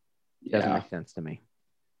fair. It doesn't make sense to me.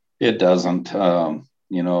 It doesn't.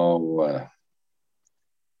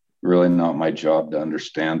 Really not my job to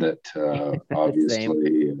understand it.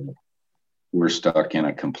 Obviously, we're stuck in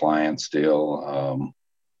a compliance deal.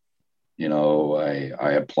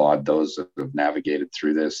 I applaud those that have navigated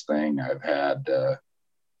through this thing. I've had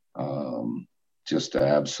just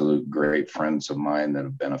absolute great friends of mine that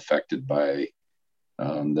have been affected by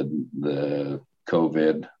the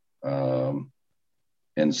COVID.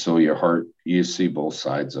 And so you see both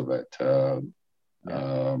sides of it.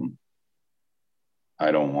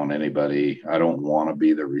 I don't want to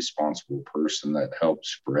be the responsible person that helps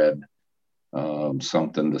spread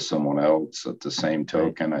something to someone else. At the same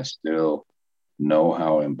token, I still know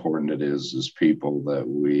how important it is as people that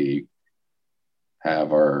we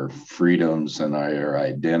have our freedoms and our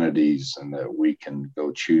identities and that we can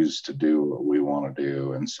go choose to do what we want to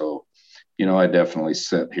do. And so, I definitely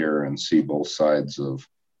sit here and see both sides of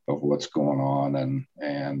what's going on.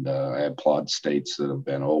 And I applaud states that have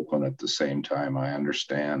been open at the same time. I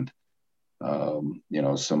understand, some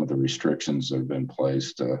of the restrictions that have been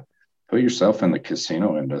placed. Put yourself in the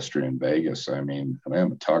casino industry in Vegas. I mean, I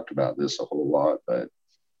haven't talked about this a whole lot, but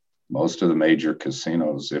most of the major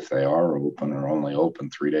casinos, if they are open, are only open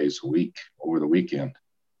 3 days a week over the weekend.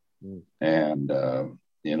 And,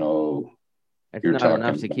 it's not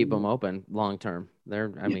enough to keep them open long term. They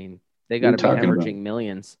got to be hemorrhaging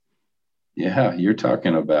millions. Yeah, you're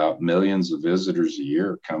talking about millions of visitors a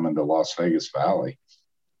year coming to Las Vegas Valley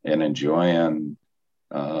and enjoying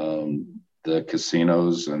the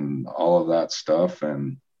casinos and all of that stuff.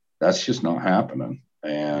 And that's just not happening.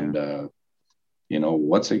 And,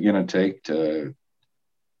 what's it going to take to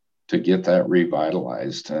get that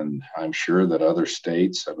revitalized? And I'm sure that other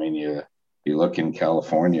states, you look in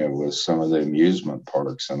California with some of the amusement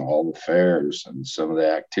parks and all the fairs and some of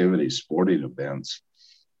the activities, sporting events.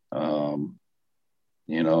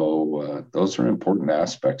 Those are important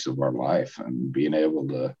aspects of our life, and being able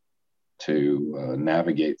to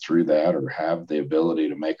navigate through that or have the ability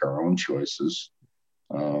to make our own choices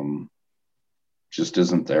just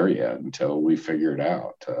isn't there yet until we figure it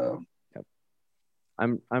out.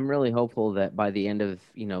 I'm really hopeful that by the end of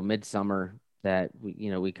midsummer that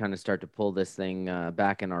we kind of start to pull this thing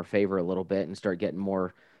back in our favor a little bit and start getting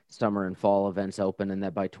more summer and fall events open, and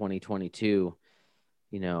that by 2022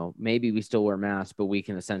 maybe we still wear masks, but we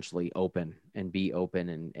can essentially open and be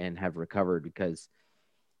open and have recovered, because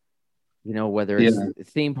whether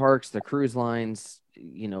it's theme parks, the cruise lines,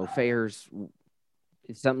 fairs,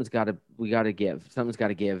 something's got to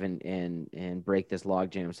give and break this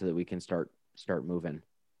logjam so that we can start moving.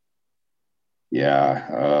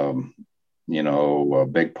 Yeah. A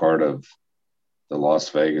big part of the Las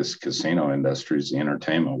Vegas casino industry is the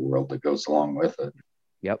entertainment world that goes along with it.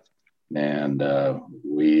 Yep. And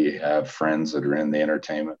we have friends that are in the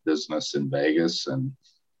entertainment business in Vegas and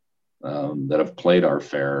that have played our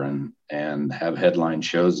fair and have headline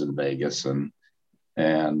shows in Vegas and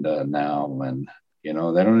now, and they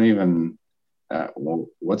don't even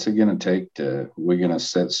what's it going to take we're going to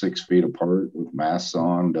sit 6 feet apart with masks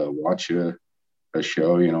on to watch a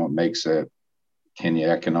show? It makes it, can you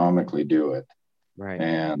economically do it? Right.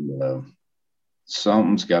 And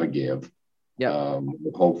something's got to give. Yeah.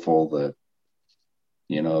 We're hopeful that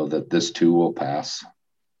that this too will pass.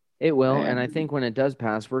 It will. And I think when it does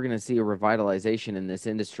pass, we're going to see a revitalization in this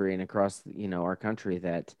industry and across, our country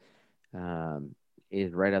that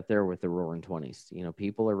is right up there with the roaring 20s.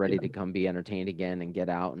 People are ready to come be entertained again and get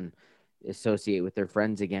out and associate with their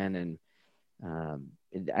friends again. And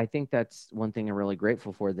I think that's one thing I'm really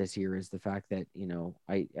grateful for this year is the fact that,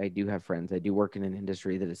 I do have friends. I do work in an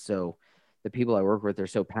industry that is the people I work with are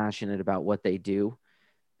so passionate about what they do.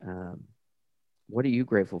 What are you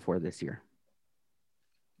grateful for this year?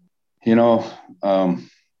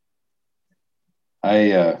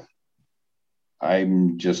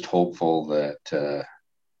 I'm just hopeful that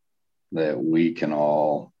we can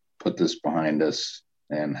all put this behind us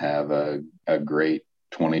and have a great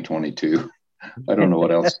 2022. I don't know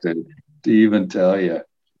what else to even tell you.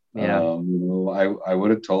 Yeah. I would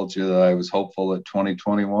have told you that I was hopeful that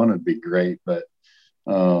 2021 would be great, but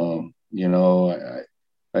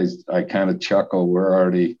I kind of chuckle. We're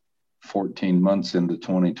already 14 months into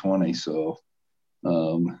 2020. So,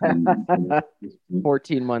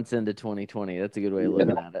 14 months into 2020. That's a good way of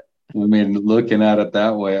looking at it. I mean, looking at it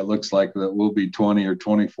that way, it looks like that we'll be 20 or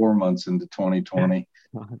 24 months into 2020.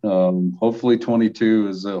 Hopefully 22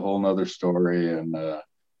 is a whole nother story. And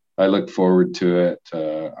I look forward to it.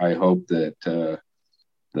 I hope that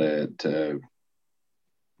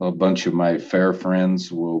a bunch of my fair friends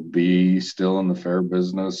will be still in the fair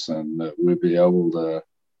business, and that we'll be able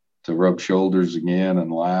to rub shoulders again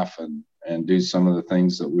and laugh and do some of the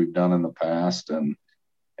things that we've done in the past.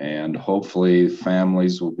 And hopefully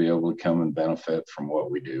families will be able to come and benefit from what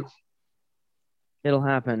we do. It'll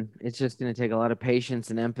happen. It's just going to take a lot of patience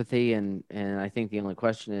and empathy. And I think the only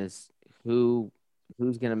question is who's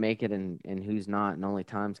going to make it and who's not. And only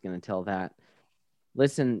time's going to tell that.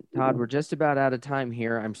 Listen, Todd, we're just about out of time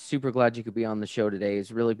here. I'm super glad you could be on the show today. It's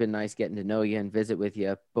really been nice getting to know you and visit with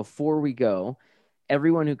you. Before we go,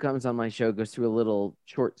 everyone who comes on my show goes through a little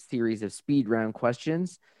short series of speed round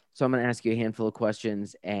questions. So I'm going to ask you a handful of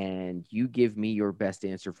questions, and you give me your best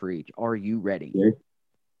answer for each. Are you ready? Yeah.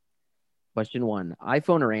 Question 1,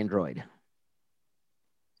 iPhone or Android?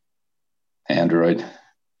 Android.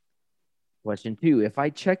 Question 2, if I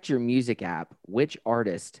checked your music app, which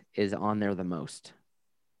artist is on there the most?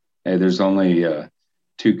 Hey, there's only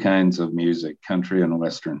 2 kinds of music, country and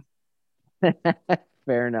Western.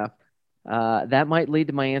 Fair enough. That might lead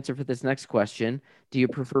to my answer for this next question. Do you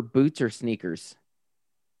prefer boots or sneakers?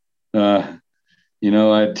 I'd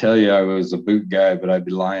tell you I was a boot guy, but I'd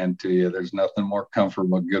be lying to you. There's nothing more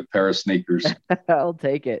comfortable than a good pair of sneakers. I'll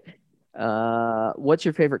take it. What's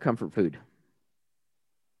your favorite comfort food?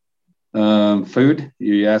 Food?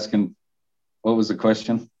 You asking, what was the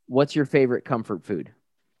question? What's your favorite comfort food?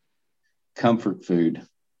 Comfort food.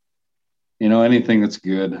 Anything that's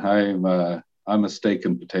good. I'm a steak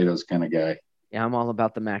and potatoes kind of guy. Yeah, I'm all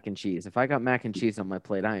about the mac and cheese. If I got mac and cheese on my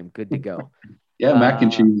plate, I am good to go. Yeah, mac and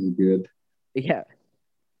cheese is good. Yeah.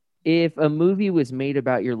 If a movie was made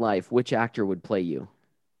about your life, which actor would play you?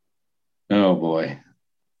 Oh, boy.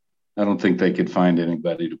 I don't think they could find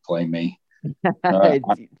anybody to play me. I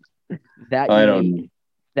don't know.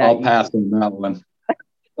 I'll pass on that one.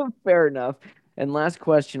 Fair enough. And last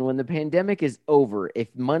question, when the pandemic is over,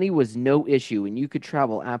 if money was no issue and you could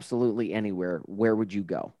travel absolutely anywhere, where would you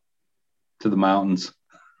go? To the mountains.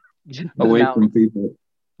 Away from people.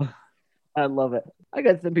 I love it. I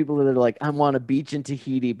got some people that are like, I'm on a beach in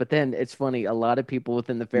Tahiti, but then it's funny. A lot of people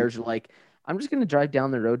within the fairs are like, I'm just going to drive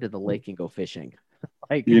down the road to the lake and go fishing.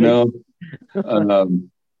 We go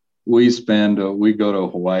to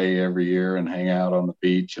Hawaii every year and hang out on the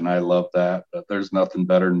beach, and I love that, but there's nothing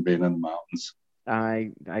better than being in the mountains.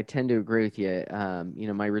 I tend to agree with you.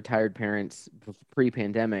 My retired parents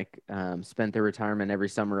pre-pandemic spent their retirement every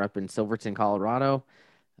summer up in Silverton, Colorado,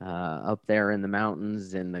 up there in the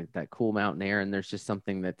mountains and that cool mountain air. And there's just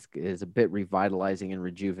something that is a bit revitalizing and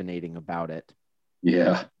rejuvenating about it.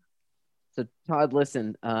 Yeah. So Todd,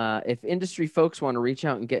 listen, if industry folks want to reach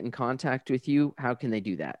out and get in contact with you, how can they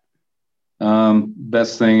do that?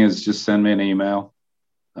 Best thing is just send me an email.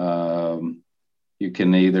 You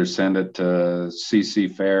can either send it to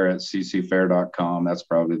ccfair@ccfair.com. That's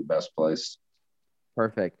probably the best place.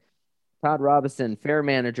 Perfect. Todd Robison, fair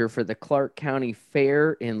manager for the Clark County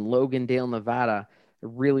Fair in Logandale, Nevada. I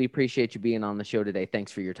really appreciate you being on the show today.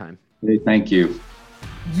 Thanks for your time. Hey, thank you.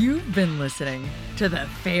 You've been listening to the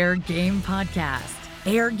Fair Game Podcast.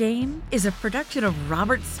 Fair Game is a production of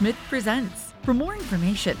Robert Smith Presents. For more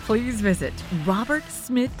information, please visit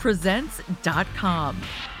robertsmithpresents.com.